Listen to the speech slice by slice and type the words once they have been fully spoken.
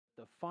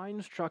the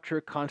fine structure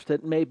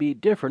constant may be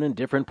different in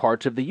different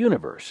parts of the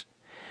universe.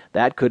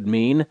 That could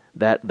mean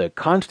that the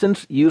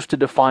constants used to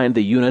define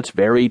the units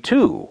vary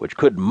too, which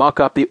could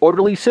muck up the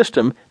orderly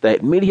system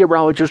that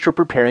meteorologists are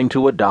preparing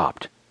to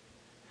adopt.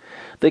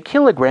 The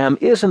kilogram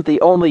isn't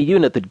the only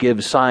unit that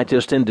gives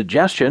scientists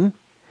indigestion.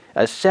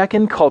 A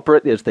second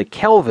culprit is the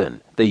Kelvin,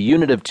 the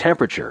unit of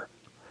temperature.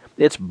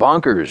 It's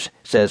bonkers,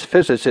 says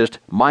physicist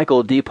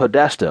Michael D.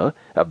 Podesta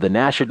of the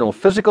National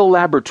Physical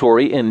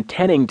Laboratory in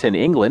Tennington,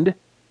 England.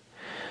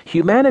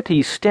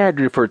 Humanity's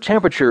standard for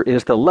temperature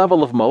is the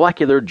level of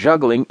molecular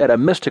juggling at a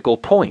mystical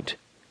point.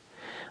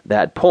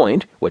 That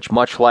point, which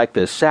much like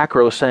the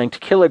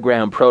sacrosanct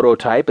kilogram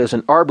prototype is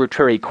an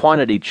arbitrary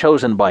quantity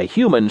chosen by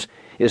humans,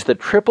 is the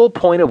triple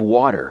point of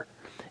water,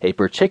 a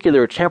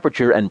particular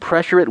temperature and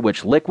pressure at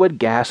which liquid,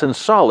 gas, and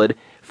solid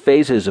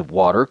phases of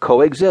water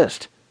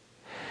coexist.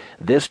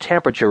 This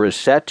temperature is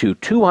set to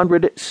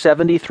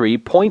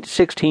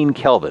 273.16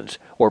 kelvins,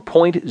 or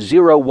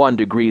 0.01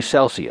 degrees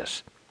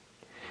Celsius.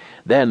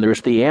 Then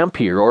there's the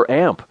ampere or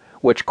amp,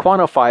 which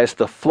quantifies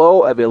the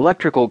flow of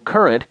electrical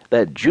current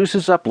that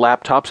juices up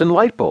laptops and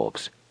light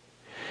bulbs.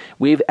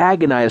 We've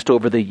agonized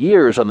over the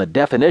years on the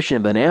definition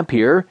of an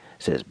ampere,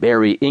 says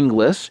Barry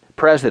Inglis,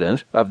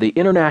 president of the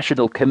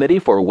International Committee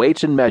for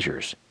Weights and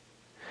Measures.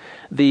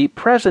 The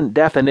present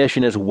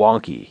definition is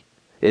wonky.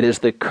 It is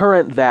the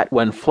current that,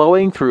 when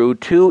flowing through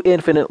two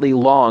infinitely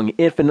long,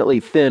 infinitely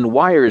thin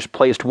wires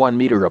placed 1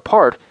 meter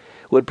apart,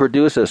 would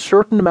produce a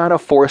certain amount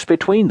of force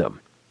between them.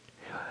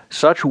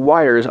 Such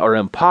wires are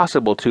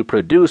impossible to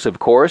produce, of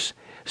course,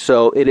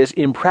 so it is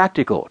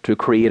impractical to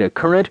create a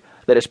current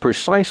that is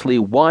precisely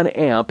 1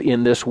 amp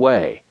in this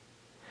way.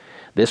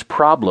 This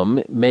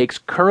problem makes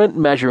current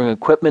measuring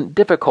equipment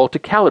difficult to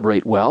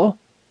calibrate well.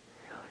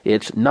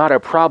 It's not a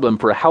problem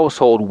for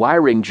household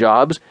wiring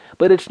jobs,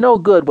 but it's no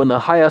good when the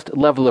highest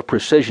level of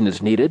precision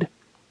is needed.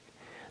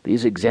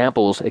 These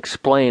examples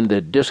explain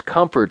the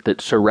discomfort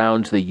that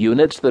surrounds the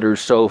units that are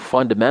so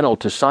fundamental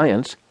to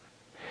science.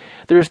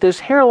 There's this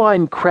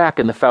hairline crack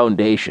in the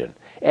foundation,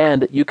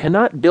 and you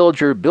cannot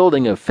build your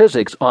building of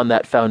physics on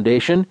that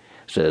foundation,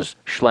 says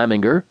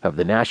Schleminger of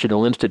the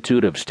National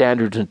Institute of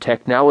Standards and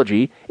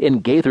Technology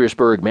in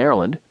Gaithersburg,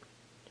 Maryland.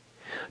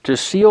 To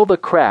seal the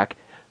crack,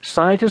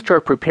 scientists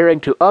are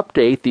preparing to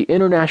update the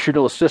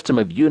International System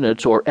of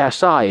Units, or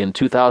SI, in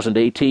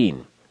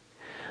 2018.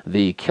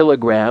 The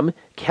kilogram,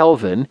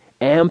 Kelvin,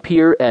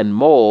 ampere, and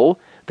mole,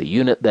 the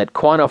unit that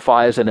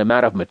quantifies an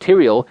amount of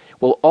material,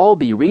 will all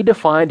be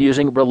redefined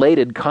using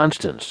related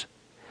constants.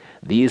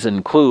 These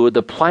include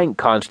the Planck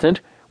constant,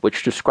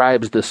 which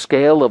describes the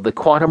scale of the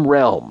quantum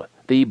realm,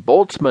 the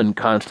Boltzmann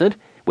constant,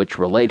 which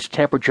relates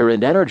temperature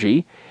and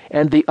energy,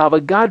 and the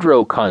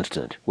Avogadro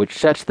constant, which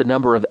sets the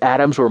number of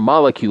atoms or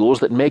molecules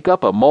that make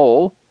up a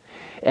mole,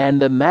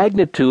 and the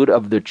magnitude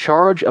of the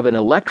charge of an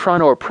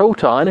electron or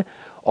proton,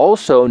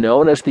 also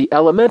known as the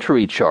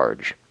elementary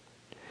charge.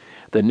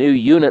 The new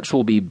units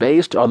will be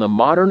based on the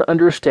modern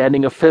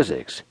understanding of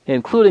physics,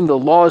 including the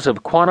laws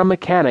of quantum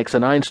mechanics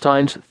and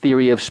Einstein's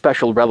theory of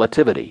special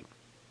relativity.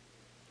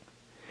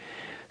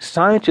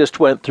 Scientists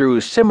went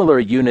through similar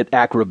unit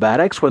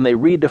acrobatics when they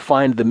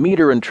redefined the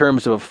meter in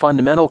terms of a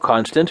fundamental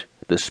constant,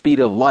 the speed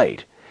of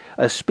light,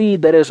 a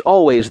speed that is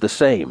always the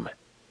same.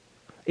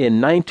 In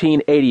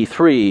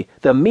 1983,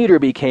 the meter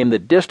became the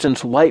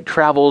distance light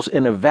travels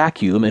in a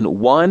vacuum in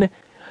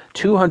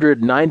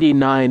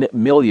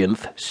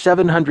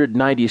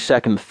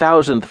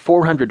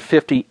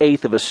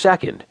 1/299,792,458th of a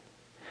second.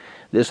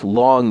 This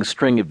long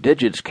string of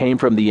digits came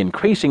from the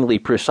increasingly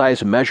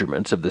precise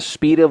measurements of the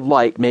speed of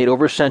light made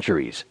over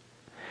centuries.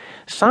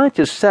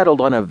 Scientists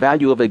settled on a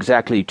value of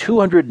exactly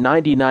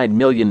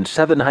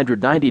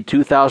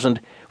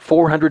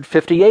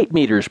 299,792,458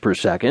 meters per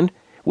second,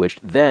 which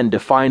then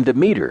defined the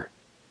meter.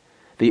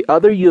 The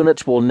other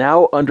units will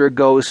now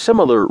undergo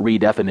similar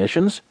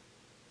redefinitions.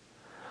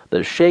 The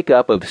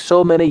shakeup of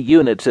so many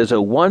units is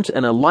a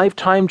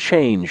once-in-a-lifetime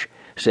change,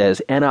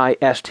 says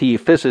NIST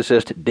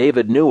physicist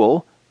David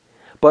Newell.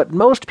 But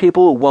most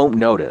people won't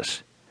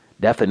notice.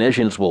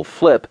 Definitions will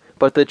flip,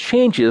 but the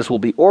changes will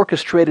be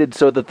orchestrated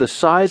so that the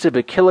size of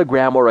a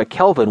kilogram or a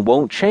Kelvin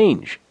won't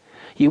change.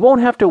 You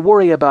won't have to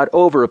worry about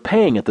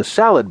overpaying at the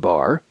salad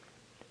bar.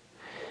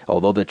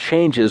 Although the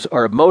changes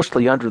are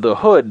mostly under the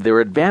hood,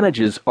 their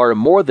advantages are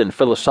more than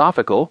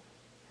philosophical.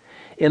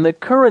 In the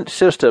current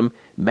system,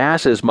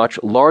 masses much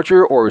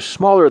larger or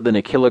smaller than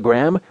a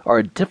kilogram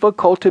are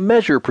difficult to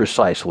measure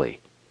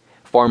precisely.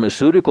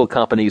 Pharmaceutical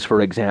companies,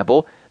 for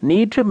example,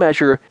 need to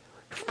measure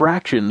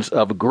fractions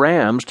of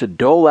grams to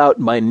dole out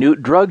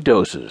minute drug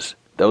doses.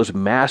 Those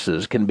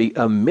masses can be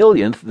a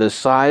millionth the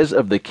size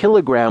of the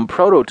kilogram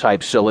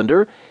prototype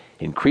cylinder,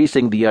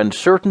 increasing the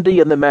uncertainty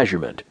in the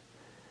measurement.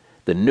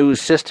 The new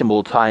system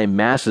will tie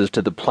masses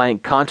to the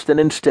Planck constant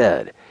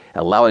instead,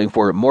 allowing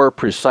for more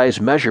precise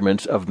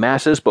measurements of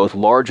masses both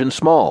large and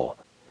small.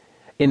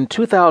 In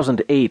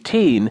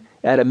 2018,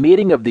 at a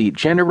meeting of the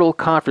General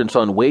Conference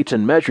on Weights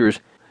and Measures,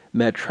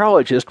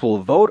 metrologists will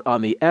vote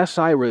on the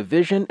SI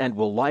revision and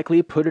will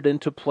likely put it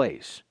into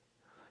place.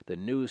 The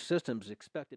new system's expected